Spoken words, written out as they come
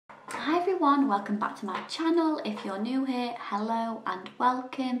Hi everyone, welcome back to my channel. If you're new here, hello and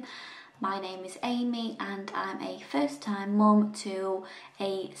welcome. My name is Amy and I'm a first time mum to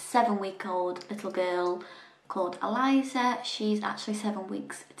a 7-week-old little girl called Eliza. She's actually 7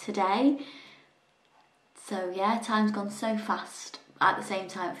 weeks today. So yeah, time's gone so fast. At the same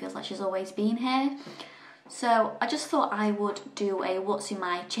time, it feels like she's always been here. So I just thought I would do a what's in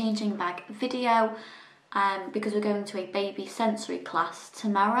my changing bag video. Because we're going to a baby sensory class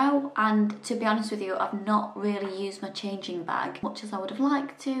tomorrow, and to be honest with you, I've not really used my changing bag much as I would have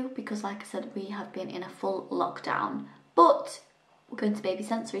liked to, because like I said, we have been in a full lockdown. But we're going to baby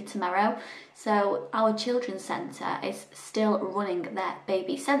sensory tomorrow, so our children's centre is still running their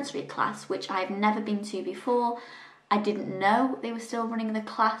baby sensory class, which I've never been to before. I didn't know they were still running the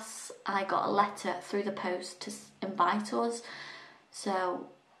class. I got a letter through the post to invite us, so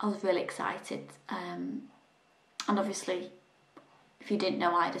I was really excited, and obviously, if you didn't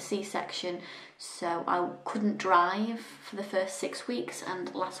know, I had a C-section, so I couldn't drive for the first 6 weeks,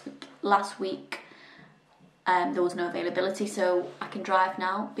 and last week there was no availability, so I can drive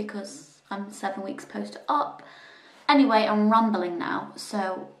now because I'm 7 weeks post-op. Anyway, I'm rambling now,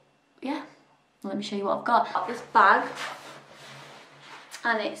 so yeah, let me show you what I've got. I've got this bag,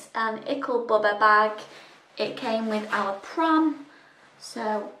 and it's an Ickle Bubba bag. It came with our pram.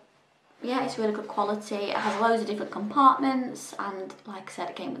 So yeah, it's really good quality. It has loads of different compartments, and like I said,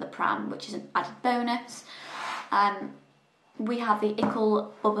 it came with a pram, which is an added bonus. We have the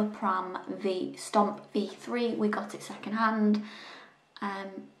Ickle Bubba pram, the Stomp V3. We got it second hand.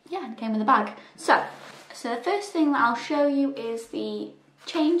 Yeah, it came with a bag. So the first thing that I'll show you is the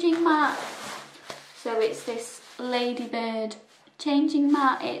changing mat. So it's this Ladybird changing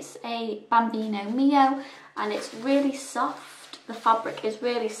mat. It's a Bambino Mio, and it's really soft. The fabric is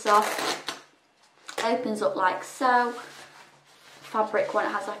really soft. It opens up like so. Fabric when it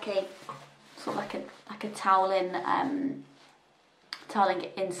has like a sort of like a toweling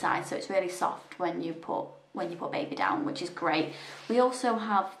inside, so it's really soft when you put baby down, which is great. We also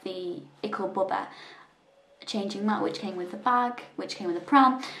have the Ickle Bubba changing mat, which came with the bag, which came with the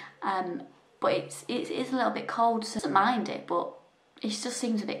pram. But it's a little bit cold, so I don't mind it, but it just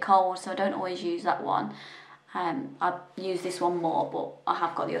seems a bit cold, so I don't always use that one. I use this one more, but I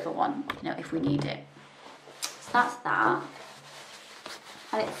have got the other one, you know, if we need it. So that's that.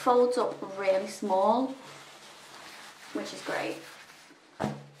 And it folds up really small, which is great.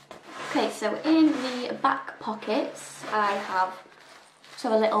 Okay, so in the back pockets, I have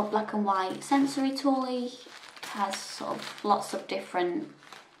a little black and white sensory toolie. It has sort of lots of different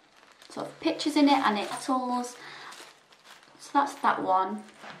sort of pictures in it, and it's tools. So that's that one.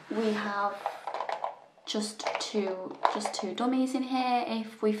 We have just two dummies in here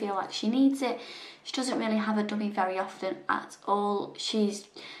if we feel like she needs it. She doesn't really have a dummy very often at all. She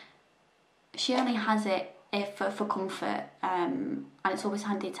only has it for comfort, and it's always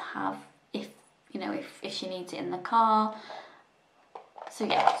handy to have if she needs it in the car. So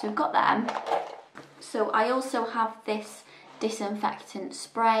yeah, so we've got them. So I also have this disinfectant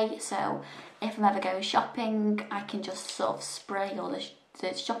spray, so if I'm ever going shopping, I can just sort of spray all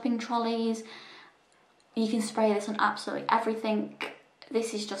the shopping trolleys. You can spray this on absolutely everything.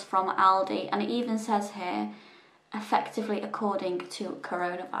 This is just from Aldi, and it even says here, effectively according to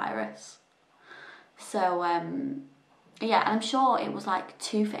coronavirus. So yeah, and I'm sure it was like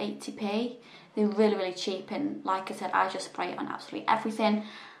 2 for 80p. They're really, really cheap, and like I said, I just spray it on absolutely everything.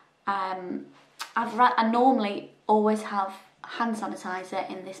 I normally always have hand sanitizer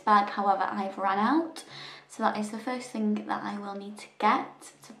in this bag, however I've ran out. So that is the first thing that I will need to get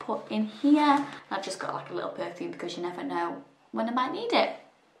to put in here. I've just got like a little perfume because you never know when I might need it.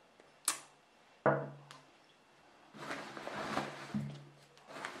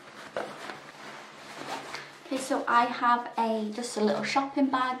 Okay, so I have just a little shopping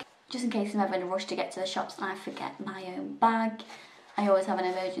bag, just in case I'm ever in a rush to get to the shops and I forget my own bag. I always have an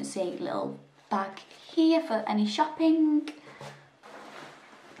emergency little bag here for any shopping.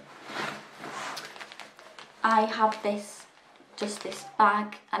 I have just this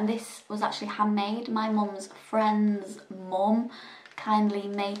bag, and this was actually handmade. My mum's friend's mum kindly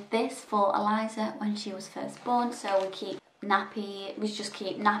made this for Eliza when she was first born. So we keep nappies,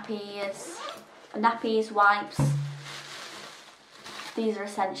 wipes. These are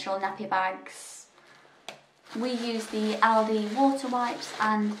essential nappy bags. We use the Aldi water wipes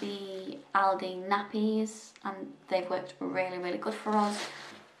and the Aldi nappies, and they've worked really, really good for us.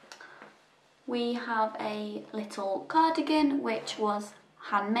 We have a little cardigan which was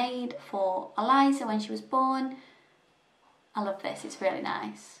handmade for Eliza when she was born. I love this, it's really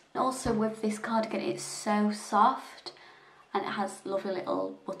nice. Also with this cardigan, it's so soft. and it has lovely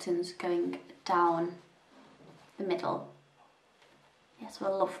little buttons going down the middle. Yes, I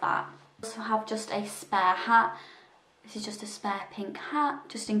love that. I also have just a spare hat. This is just a spare pink hat,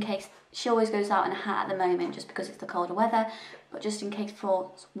 just in case. She always goes out in a hat at the moment just because it's the colder weather, but just in case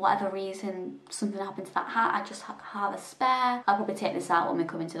for whatever reason something happened to that hat, I just have a spare. I'll probably take this out when we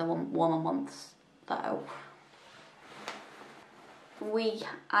come into the warmer months though.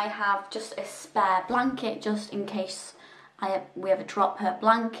 I have just a spare blanket just in case we ever drop her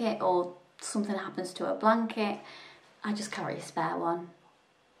blanket or something happens to her blanket. I just carry a spare one.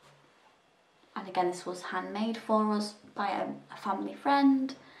 And again, this was handmade for us by a family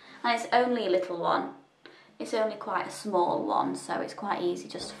friend. And it's only a little one. It's only quite a small one, so it's quite easy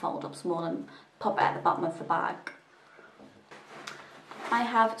just to fold up small and pop it at the bottom of the bag. I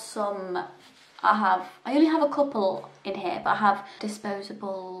only have a couple in here, but I have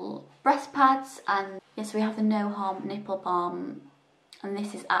disposable breast pads, and yes, we have the No Harm Nipple Balm, and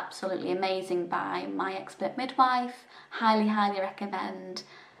this is absolutely amazing by my expert midwife. Highly, highly recommend.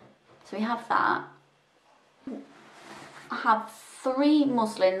 So we have that. I have 3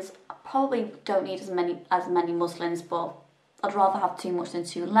 muslins. I probably don't need as many muslins, but I'd rather have too much than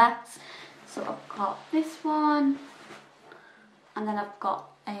too less. So I've got this one, and then I've got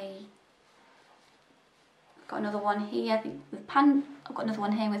another one here. I think with I've got another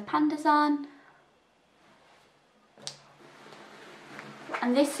one here with pandas on.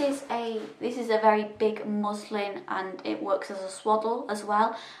 And this is a very big muslin, and it works as a swaddle as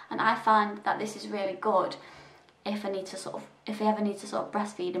well. And I find that this is really good if I ever need to sort of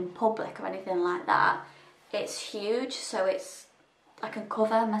breastfeed in public or anything like that. It's huge, so I can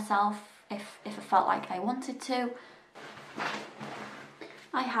cover myself if I felt like I wanted to.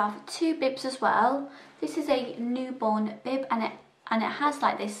 I have 2 bibs as well. This is a newborn bib, and it has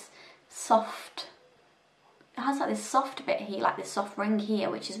like this soft. It has like this soft bit here, like this soft ring here,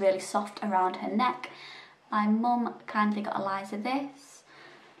 which is really soft around her neck. My mum kindly got Eliza this,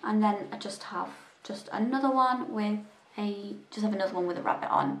 and then I just have another one with a rabbit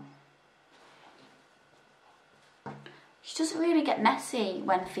on. She doesn't really get messy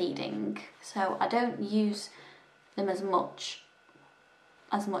when feeding, so I don't use them as much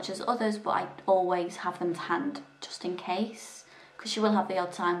as others, but I always have them to hand just in case, because she will have the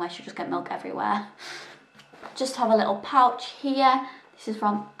odd time where she'll just get milk everywhere. Just have a little pouch here. This is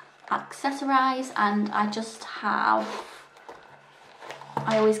from Accessorize, and I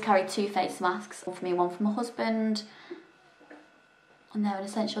always carry 2 face masks, one for me, one for my husband, and they're an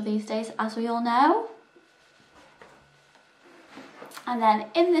essential these days, as we all know. And then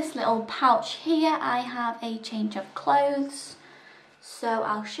in this little pouch here, I have a change of clothes, so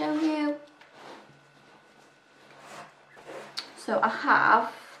I'll show you. So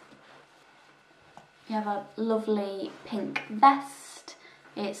you have a lovely pink vest.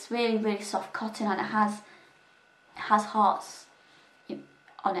 It's really, really soft cotton, and it has hearts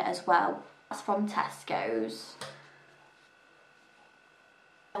on it as well. That's from Tesco's.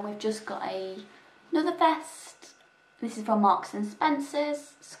 And we've just got another vest. This is from Marks and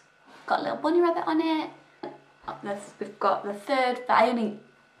Spencer's. It's got a little bunny rabbit on it. We've got the third,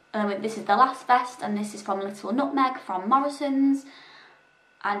 this is the last vest, and this is from Little Nutmeg from Morrison's.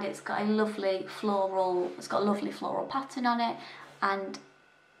 And it's got a lovely floral pattern on it, and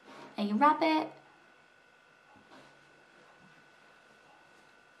a rabbit.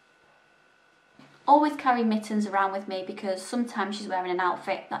 Always carry mittens around with me, because sometimes she's wearing an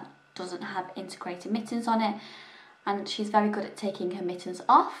outfit that doesn't have integrated mittens on it, and she's very good at taking her mittens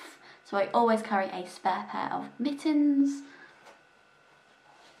off, so I always carry a spare pair of mittens.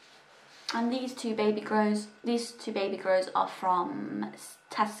 And these two baby grows are from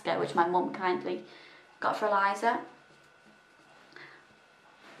Tesco, which my mum kindly got for Eliza.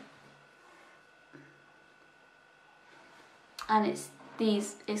 And it's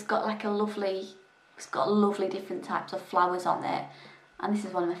got lovely different types of flowers on it, and this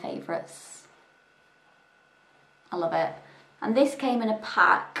is one of my favourites. I love it. And this came in a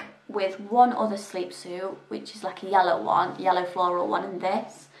pack with one other sleep suit, which is like a yellow floral one, and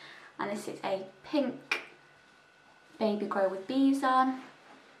this. And this is a pink baby grow with bees on.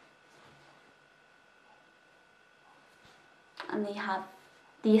 And they have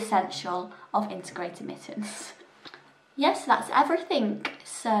the essential of integrated mittens. Yes, that's everything.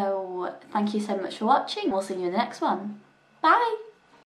 So thank you so much for watching. We'll see you in the next one. Bye.